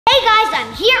Hey guys,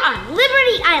 I'm here on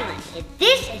Liberty Island, and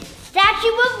this is the Statue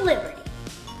of Liberty.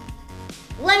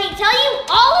 Let me tell you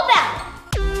all about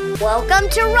it. Welcome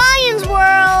to Ryan's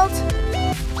World.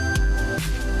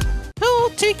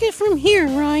 I'll take it from here,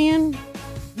 Ryan.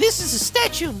 This is the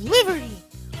Statue of Liberty,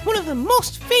 one of the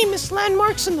most famous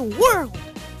landmarks in the world.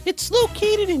 It's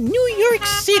located in New York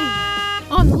City,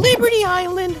 on Liberty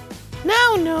Island,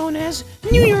 now known as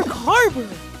New York Harbor.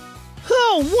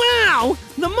 Oh, wow!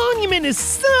 The monument is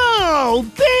so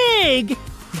big!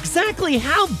 Exactly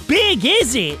how big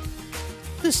is it?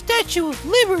 The Statue of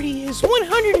Liberty is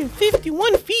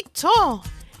 151 feet tall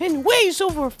and weighs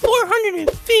over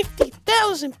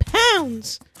 450,000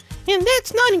 pounds. And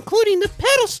that's not including the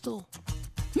pedestal.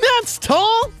 That's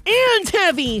tall and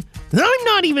heavy! I'm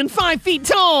not even 5 feet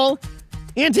tall!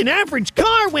 And an average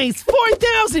car weighs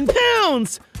 4,000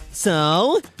 pounds!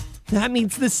 So, that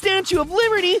means the Statue of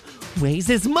Liberty weighs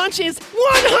as much as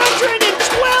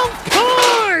 112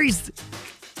 cars!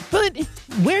 But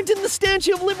where did the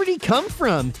Statue of Liberty come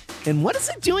from? And what is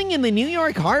it doing in the New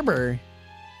York Harbor?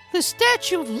 The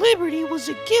Statue of Liberty was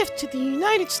a gift to the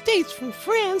United States from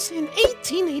France in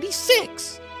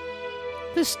 1886.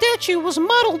 The statue was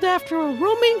modeled after a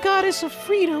Roman goddess of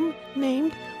freedom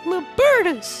named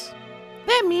Libertas.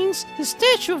 That means the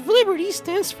Statue of Liberty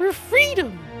stands for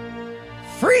freedom.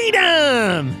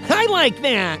 Freedom! I like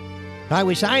that! I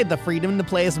wish I had the freedom to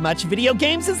play as much video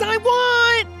games as I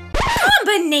want!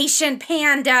 Combination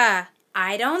Panda!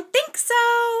 I don't think so.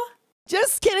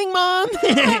 Just kidding, Mom!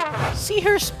 See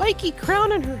her spiky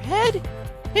crown on her head?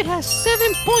 It has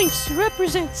 7 points to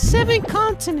represent 7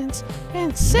 continents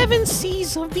and 7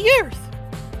 seas of the earth.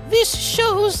 This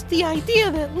shows the idea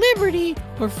that liberty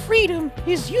or freedom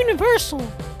is universal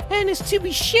and is to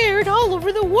be shared all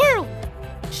over the world.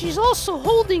 She's also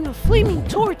holding a flaming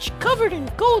torch covered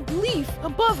in gold leaf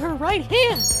above her right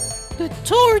hand. The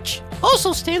torch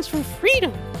also stands for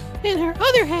freedom. In her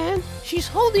other hand, she's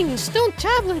holding a stone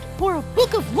tablet or a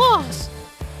book of laws.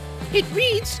 It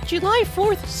reads July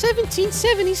 4th,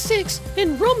 1776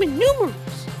 in Roman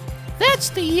numerals. That's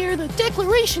the year the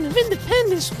Declaration of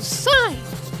Independence was signed.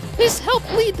 This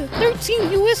helped lead the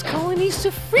 13 U.S. colonies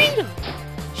to freedom.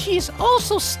 She is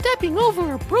also stepping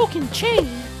over a broken chain,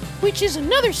 which is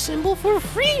another symbol for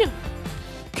freedom.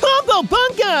 Combo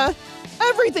Bunga!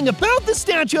 Everything about the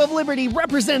Statue of Liberty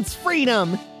represents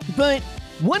freedom. But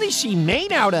what is she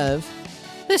made out of?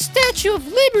 The Statue of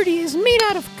Liberty is made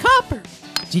out of copper.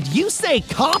 Did you say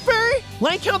copper?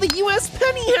 Like how the U.S.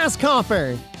 penny has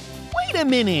copper. Wait a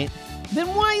minute.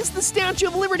 Then why is the Statue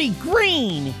of Liberty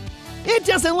green? It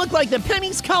doesn't look like the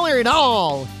penny's color at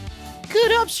all.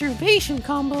 Good observation,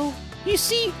 Combo. You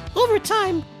see, over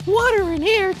time, water and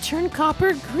air turn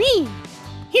copper green.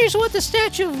 Here's what the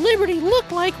Statue of Liberty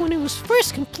looked like when it was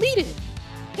first completed.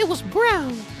 It was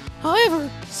brown. However,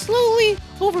 slowly,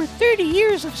 over 30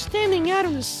 years of standing out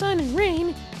in the sun and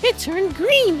rain, it turned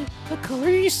green, the color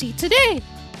you see today.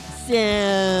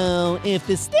 So, if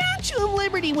the Statue of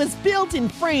Liberty was built in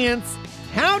France,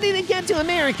 how did it get to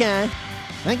America?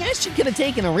 I guess you could have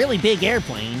taken a really big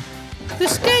airplane. The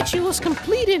statue was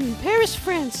completed in Paris,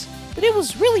 France, but it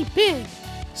was really big,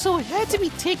 so it had to be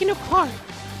taken apart.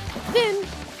 Then,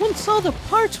 once all the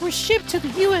parts were shipped to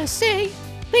the USA,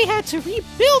 they had to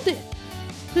rebuild it.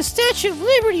 The Statue of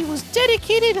Liberty was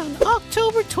dedicated on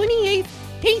October 28,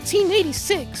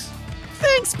 1886.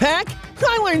 Thanks, Pac!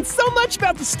 I learned so much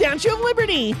about the Statue of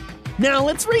Liberty! Now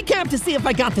let's recap to see if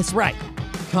I got this right.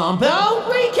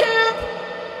 Combo recap!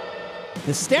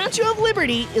 The Statue of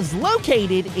Liberty is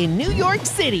located in New York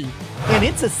City, and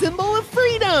it's a symbol of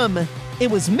freedom. It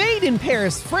was made in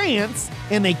Paris, France,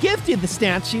 and they gifted the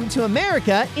statue to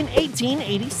America in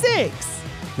 1886.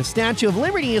 The Statue of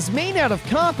Liberty is made out of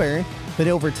copper, but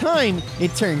over time,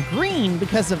 it turned green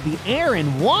because of the air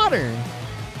and water.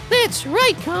 That's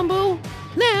right, Combo.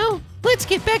 Now, let's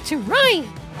get back to Ryan.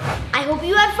 I hope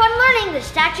you had fun learning the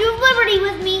Statue of Liberty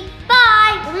with me.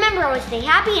 Bye! Remember, always stay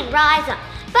happy and rise up.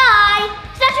 Bye!